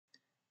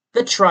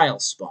the trial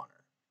spawner.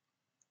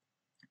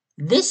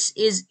 This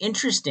is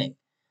interesting.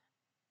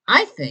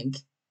 I think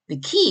the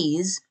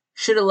keys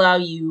should allow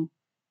you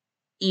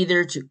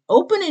either to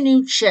open a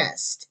new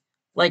chest,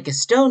 like a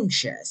stone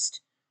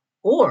chest,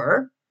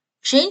 or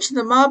change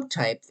the mob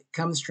type that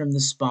comes from the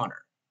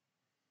spawner.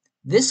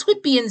 This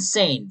would be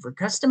insane for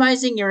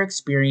customizing your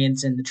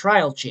experience in the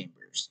trial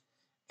chambers,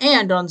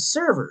 and on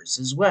servers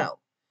as well.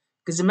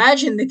 Because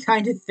imagine the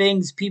kind of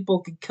things people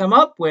could come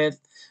up with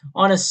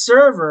on a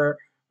server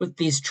with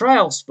these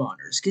trial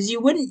spawners, because you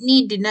wouldn't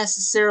need to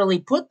necessarily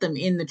put them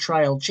in the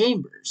trial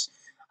chambers.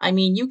 I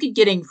mean, you could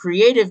get in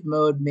creative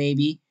mode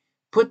maybe,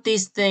 put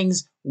these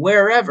things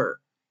wherever,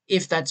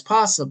 if that's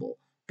possible,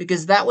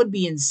 because that would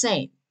be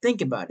insane.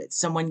 Think about it.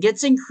 Someone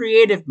gets in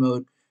creative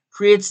mode,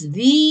 creates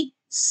the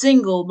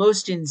single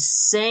most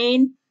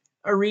insane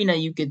arena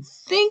you could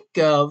think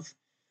of,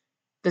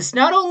 that's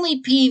not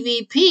only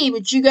PvP,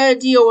 but you gotta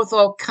deal with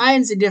all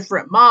kinds of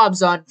different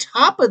mobs on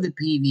top of the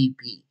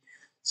PvP.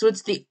 So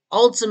it's the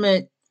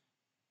ultimate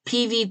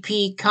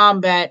PvP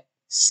combat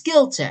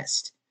skill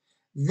test.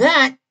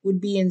 That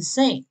would be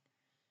insane.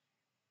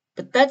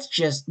 But that's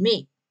just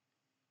me.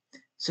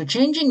 So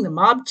changing the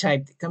mob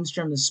type that comes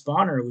from the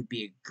spawner would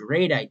be a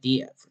great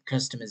idea for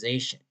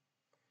customization.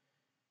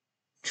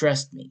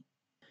 Trust me.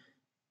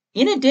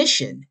 In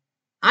addition,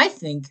 I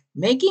think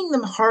making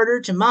them harder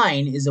to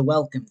mine is a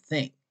welcome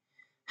thing.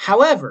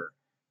 However,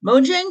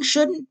 Mojang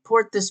shouldn't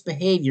port this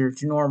behavior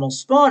to normal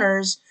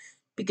spawners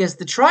because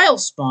the trial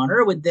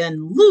spawner would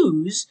then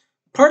lose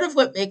part of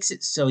what makes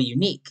it so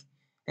unique.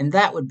 And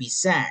that would be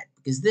sad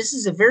because this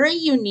is a very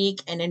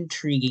unique and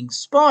intriguing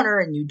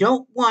spawner and you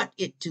don't want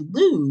it to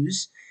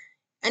lose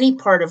any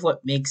part of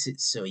what makes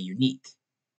it so unique.